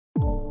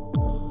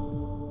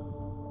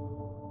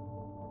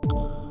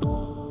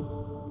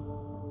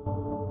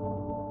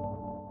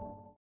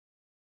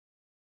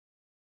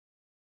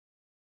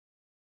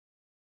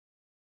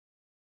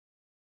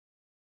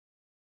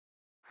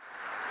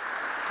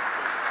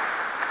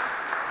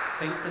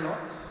Thanks a lot.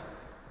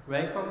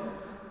 Welcome.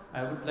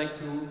 I would like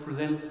to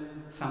present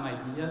some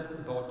ideas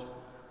about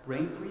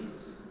brain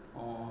freeze,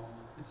 or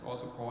it's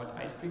also called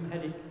ice cream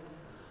headache.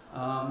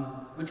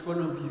 Which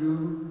one of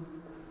you,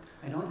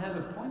 I don't have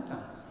a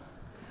pointer.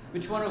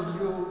 Which one of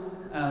you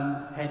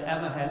had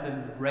ever had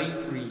a brain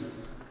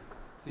freeze?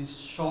 This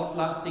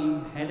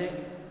short-lasting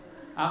headache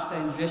after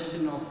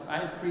ingestion of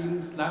ice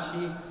cream,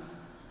 slushy?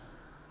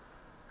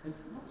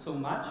 It's not so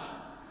much.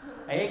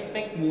 I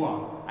expect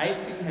more. Ice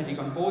cream headache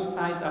on both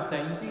sides after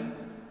eating?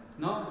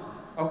 No?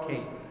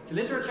 Okay. The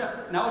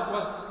literature, now it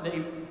was,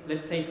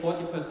 let's say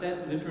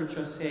 40%, the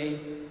literature say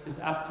is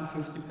up to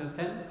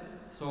 50%.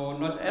 So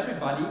not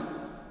everybody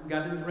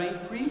got a brain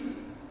freeze,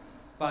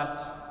 but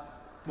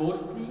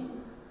mostly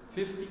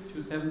 50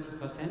 to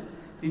 70%.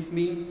 This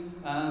means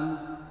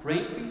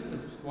brain freeze is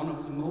one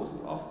of the most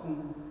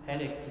often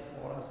headache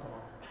disorders,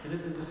 or is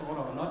it a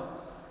disorder or not?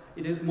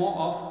 It is more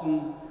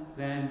often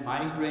than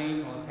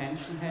migraine or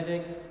tension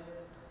headache.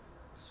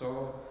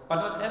 So, but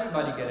not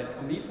everybody get it.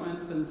 For me, for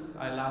instance,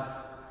 I love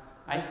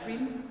ice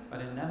cream, but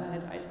I never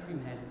had ice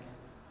cream headache.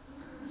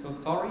 So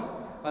sorry,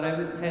 but I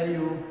will tell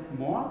you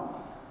more.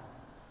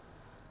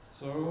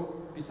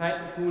 So,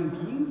 besides of human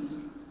beings,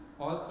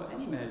 also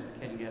animals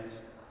can get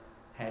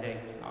headache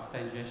after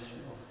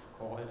ingestion of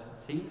cold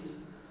things.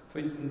 For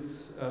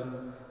instance,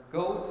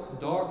 goats,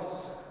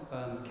 dogs,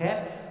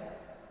 cats,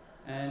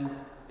 and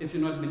if you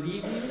not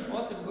believe me,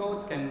 also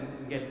goats can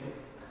get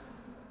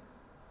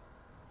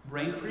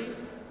brain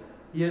freeze.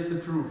 Here's the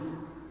proof.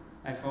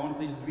 I found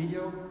this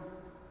video.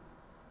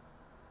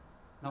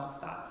 Now it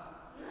starts.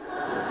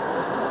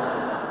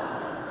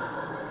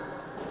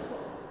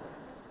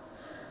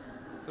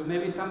 So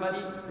maybe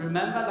somebody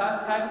remember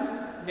last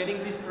time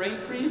getting this brain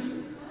freeze?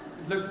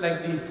 It looks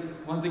like this,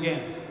 once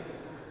again.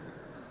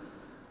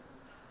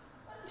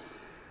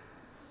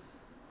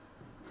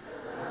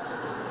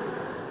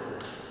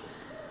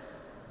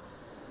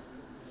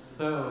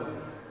 So,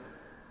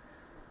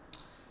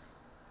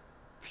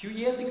 a few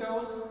years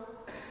ago,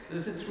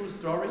 this is a true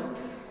story,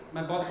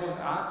 my boss was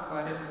asked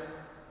by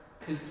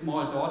his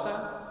small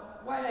daughter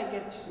why I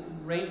get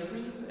brain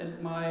freeze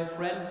and my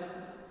friend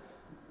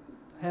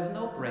have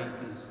no brain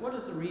freeze. What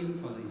is the reason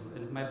for this?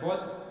 And my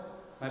boss,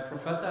 my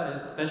professor,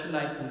 is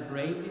specialized in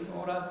brain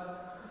disorders,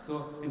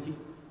 and he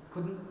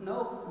couldn't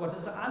know what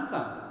is the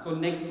answer. So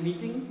next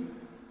meeting,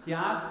 he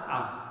asked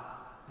us,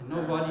 and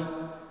nobody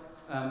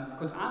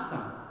could answer.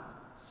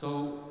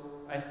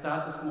 So I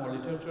started small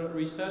literature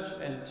research,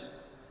 and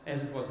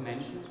as it was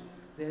mentioned,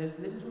 there is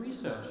little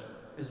research.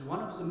 It's one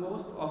of the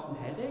most often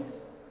headaches,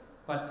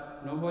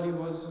 but nobody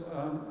was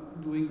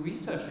doing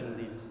research in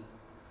this.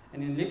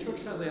 And in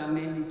literature, there are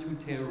mainly two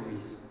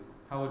theories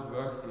how it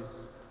works is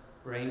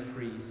brain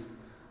freeze.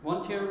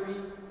 One theory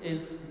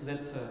is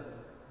that the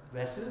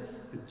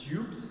vessels, the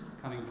tubes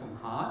coming from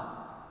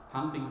heart,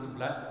 pumping the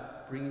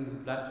blood, bringing the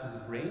blood to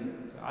the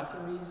brain, the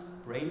arteries,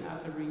 brain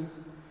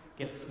arteries,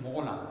 get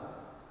smaller.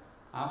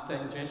 After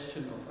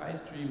ingestion of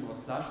ice cream or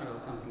slushy or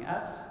something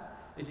else,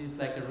 it is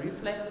like a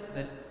reflex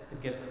that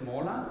it gets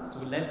smaller, so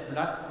less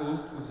blood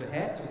goes to the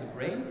head, to the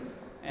brain,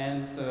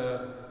 and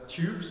the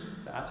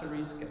tubes, the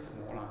arteries, get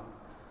smaller.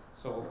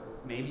 So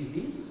maybe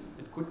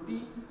it could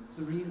be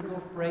the reason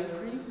of brain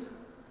freeze.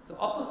 The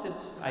opposite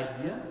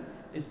idea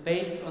is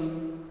based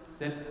on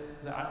that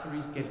the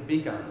arteries get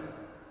bigger.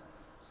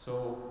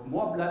 So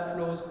more blood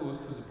flows goes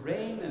to the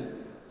brain,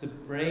 and the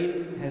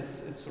brain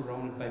is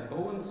surrounded by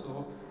bones,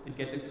 so it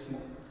gets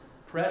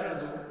pressure,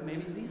 so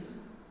maybe this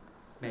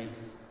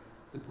makes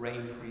the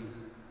brain freeze.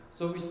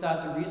 So we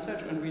started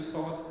research and we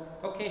thought,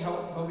 okay,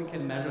 how we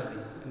can measure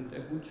this. And a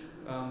good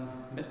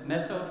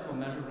method for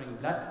measuring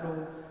blood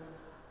flow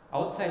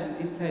outside and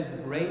inside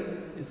the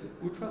brain is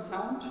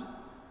ultrasound.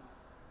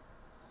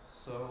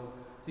 So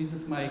this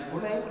is my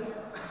colleague,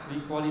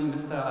 we call him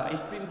Mr.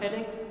 Ice Cream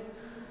Headache.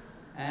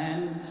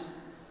 And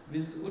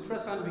with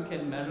ultrasound we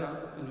can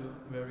measure in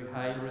a very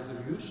high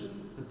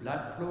resolution the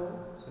blood flow,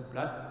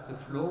 the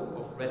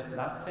flow of red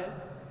blood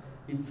cells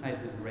inside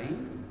the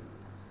brain.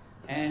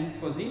 And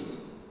for this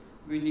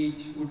we need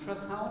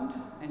ultrasound,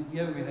 and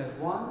here we have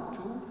 1,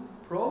 2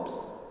 probes,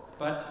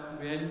 but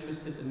we are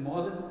interested in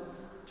more than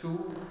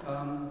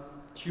 2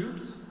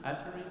 tubes,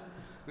 arteries.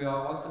 We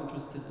are also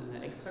interested in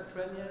the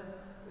extracranial,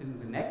 in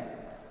the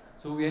neck.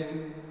 So we had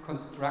to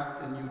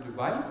construct a new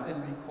device,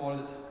 and we call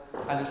it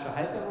Hallische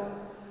Halterung,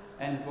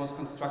 and it was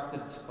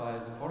constructed by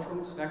the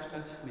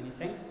Forschungswerkstatt. Many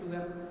thanks to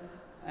them.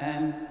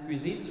 And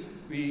with this,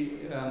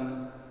 we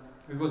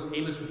was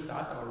able to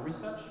start our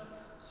research.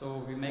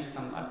 So we make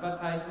some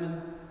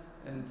advertisement,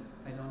 and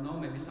I don't know,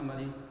 maybe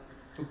somebody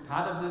took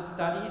part of this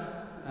study.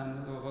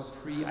 There was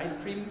free ice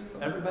cream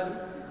for everybody.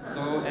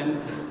 So, and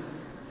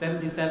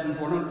 77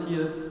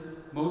 volunteers,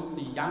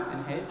 mostly young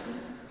and healthy,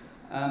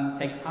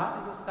 take part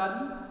in the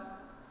study.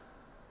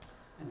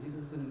 And this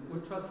is an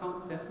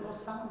ultrasound. There's no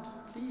sound,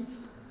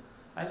 please.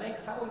 I like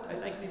sound. I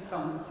like this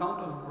sound, the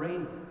sound of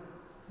brain.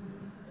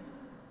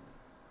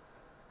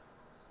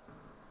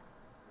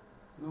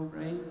 No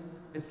brain.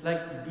 It's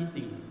like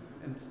beating.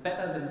 and it's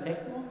better than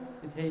techno.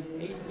 It takes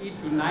 80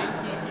 to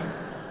 90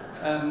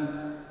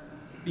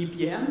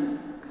 BPM.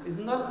 It's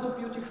not so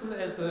beautiful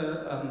as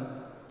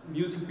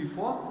music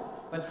before,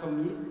 but for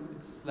me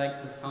it's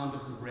like the sound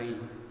of the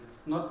brain.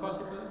 Not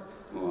possible?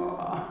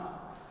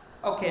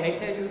 Okay, I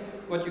tell you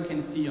what you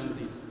can see on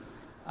this.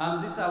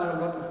 These are a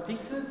lot of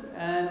pixels,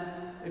 and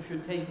if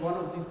you take one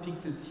of these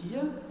pixels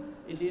here,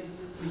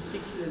 this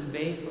pixel is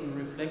based on a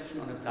reflection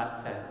on a blood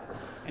cell.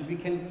 And we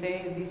can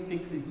say this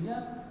pixel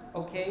here,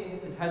 okay,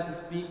 it has a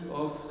speed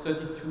of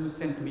 32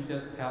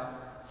 centimeters per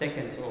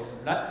second. So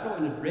blood flow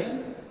in the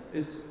brain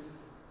is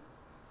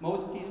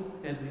mostly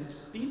at this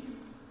speed.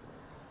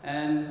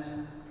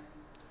 And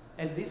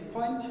at this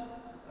point,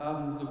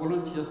 the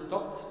volunteer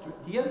stopped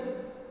here.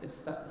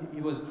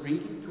 He was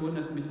drinking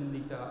 200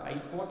 milliliter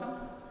ice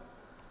water.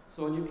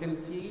 So you can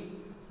see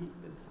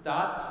it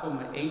starts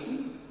from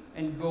 80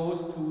 and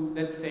goes to,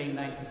 let's say,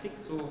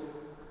 96, so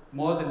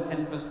more than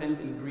 10%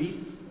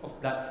 increase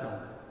of blood flow.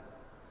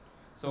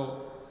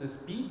 So the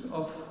speed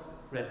of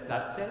red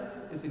blood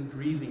cells is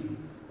increasing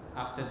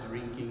after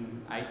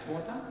drinking ice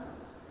water.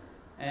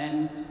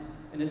 And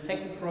the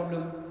second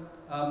problem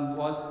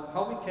was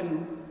how we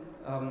can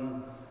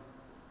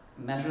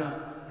measure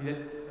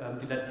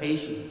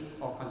dilatation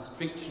or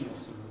constriction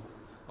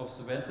of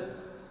the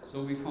vessels.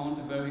 So we found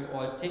a very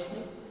old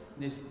technique,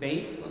 and it's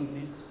based on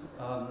these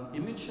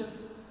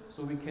images.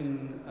 So we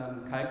can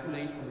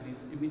calculate from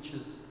these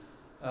images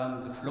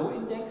the flow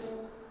index,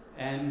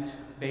 and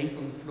based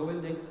on the flow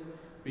index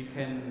we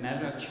can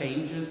measure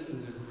changes in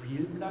the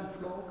real blood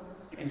flow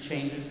and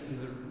changes in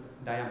the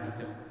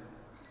diameter.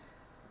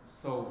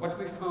 So what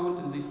we found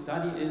in this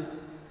study is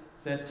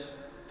that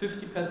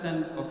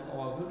 50% of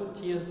our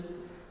volunteers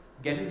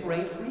get a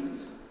brain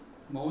freeze,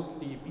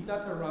 mostly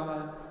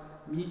bilateral,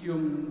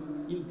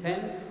 medium,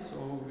 intense,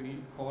 so we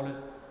call it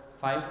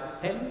 5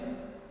 of 10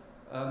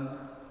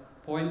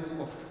 points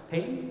of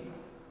pain,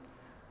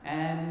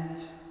 and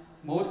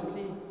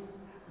mostly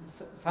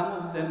some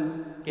of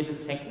them get a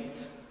second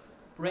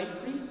brain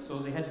freeze, so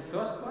they had the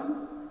first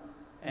one,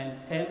 and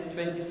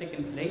 10-20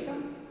 seconds later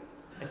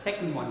a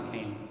second one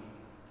came.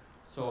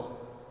 So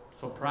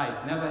surprise,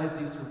 never had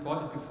this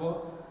reported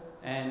before.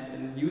 And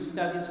in new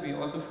studies we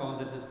also found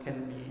that this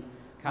can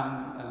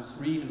become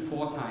 3 and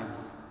 4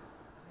 times.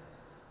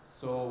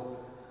 So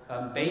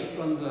based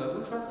on the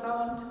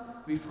ultrasound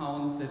we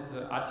found that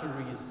the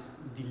arteries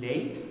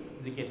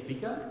delayed, they get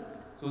bigger.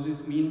 So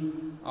this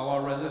means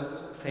our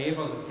results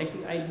favor the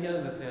second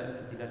idea, that there is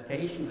a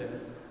dilatation, there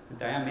is the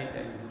diameter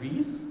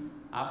increase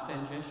after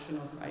ingestion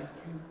of ice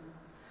cream.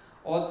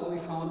 Also we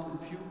found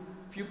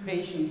a few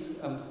patients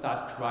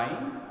start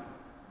crying.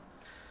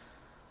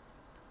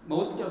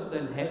 Mostly of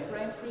them had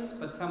brain freeze,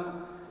 but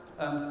some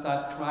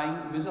start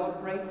crying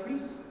without brain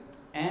freeze.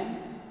 And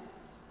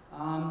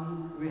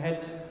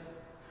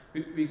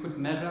we could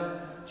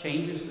measure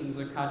changes in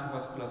the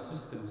cardiovascular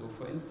system. So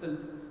for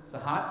instance, the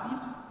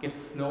heartbeat gets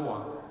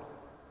slower.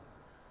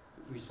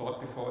 We thought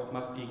before it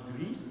must be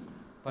increased,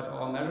 but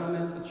our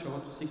measurements it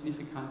showed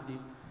significantly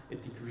a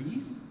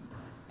decrease,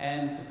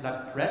 and the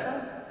blood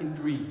pressure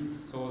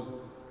increased.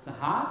 So the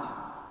heart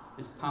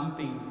is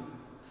pumping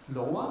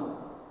slower,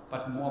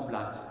 but more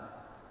blood.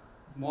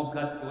 More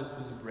blood goes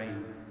to the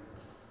brain.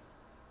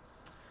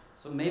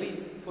 So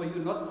maybe for you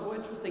not so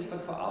interesting,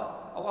 but for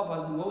our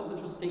was the most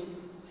interesting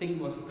thing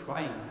was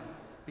crying,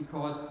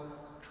 because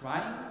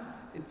crying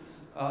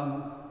it's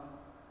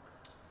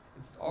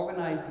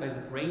organized by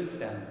the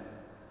brainstem,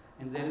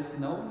 and there is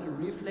known a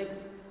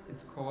reflex.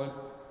 It's called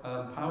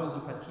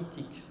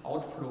parasympathetic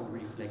outflow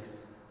reflex,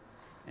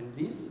 and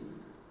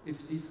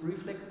if this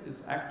reflex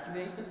is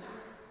activated,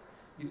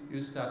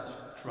 you start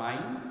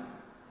crying,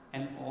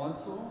 and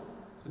also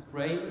the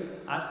brain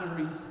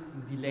arteries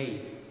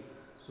delayed.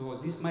 So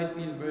this might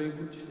be a very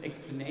good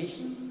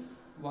explanation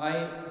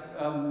why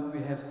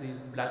we have this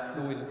blood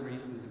flow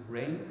increase in the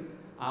brain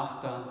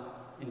after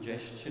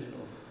ingestion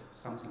of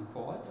something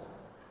cold.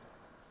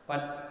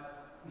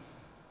 But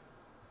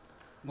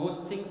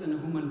most things in the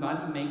human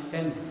body make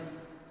sense.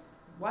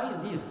 Why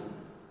is this?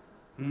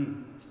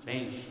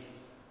 Strange.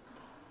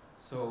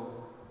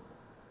 So,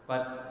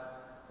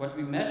 but what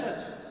we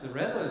measured, the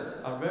results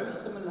are very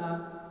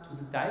similar to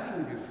the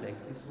diving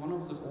reflex. It's one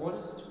of the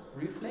oldest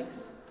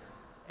reflex.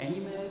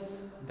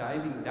 Animals,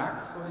 diving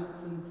ducks for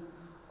instance,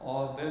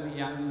 or very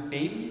young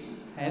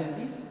babies have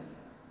this.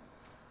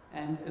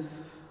 And if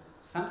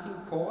something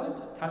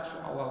cold touches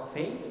our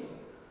face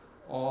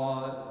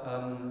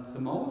or the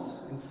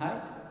mouth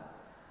inside,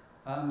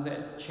 there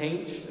is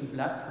change in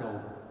blood flow.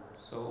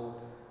 So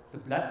the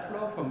blood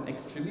flow from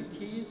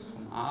extremities,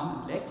 from arm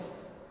and legs,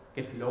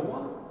 get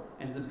lower,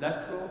 and the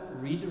blood flow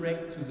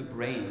redirect to the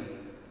brain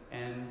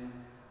and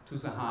to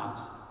the heart.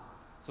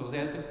 So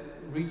there's a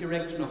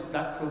redirection of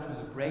blood flow to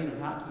the brain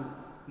and heart, to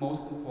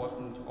most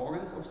important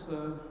organs of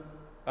the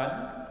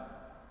body.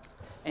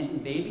 And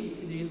in babies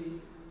it is,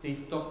 they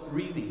stop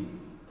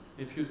breathing.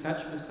 If you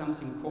touch with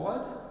something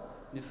cold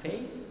in the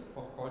face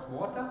or cold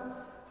water,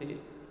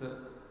 the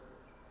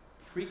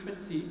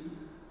frequency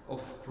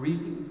of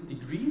breathing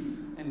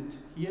decreases, and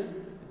here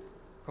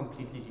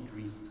completely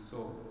decreased.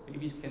 So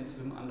babies can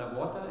swim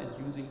underwater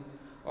and using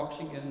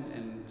oxygen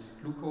and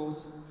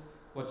glucose,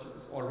 which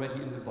is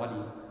already in the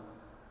body.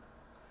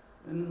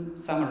 In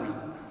summary,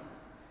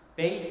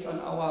 based on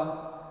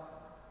our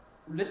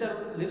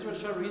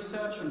literature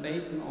research and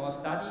based on our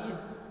study,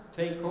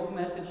 take-home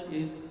message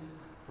is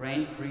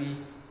brain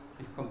freeze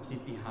is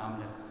completely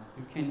harmless.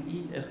 You can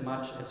eat as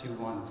much as you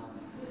want,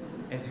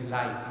 as you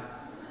like.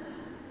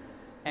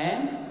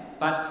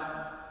 But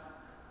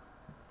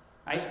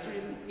ice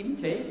cream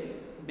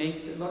intake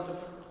makes a lot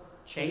of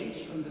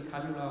change on the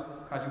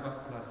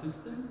cardiovascular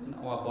system in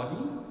our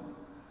body.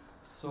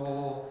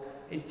 So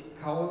it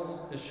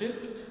causes a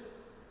shift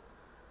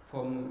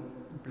from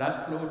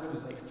blood flow to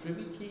the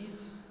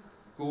extremities,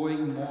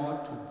 going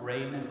more to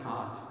brain and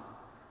heart.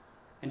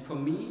 And for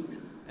me,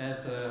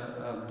 as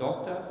a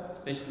doctor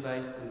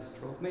specialized in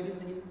stroke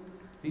medicine,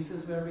 this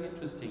is very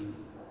interesting.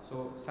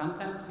 So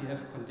sometimes we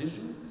have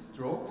condition,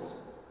 strokes.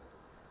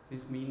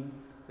 This means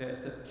there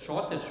is a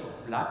shortage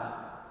of blood,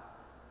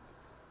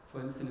 for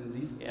instance in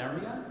this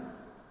area,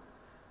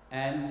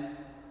 and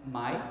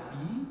might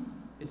be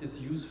it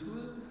is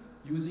useful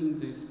using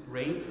this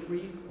brain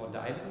freeze or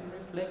diving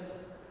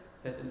reflex,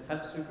 that in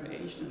such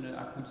situation in an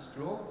acute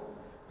stroke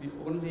we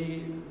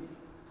only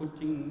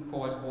putting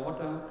cold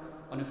water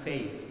on a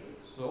face.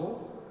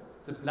 So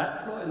the blood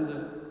flow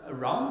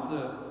around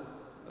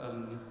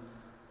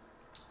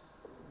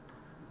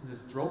the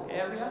stroke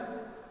area,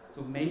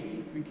 so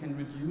maybe we can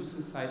reduce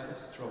the size of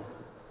stroke.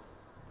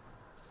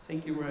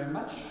 Thank you very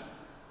much.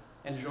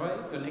 Enjoy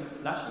your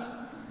next slushy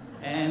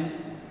and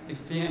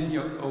experience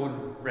your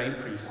own brain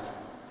freeze.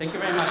 Thank you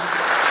very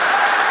much.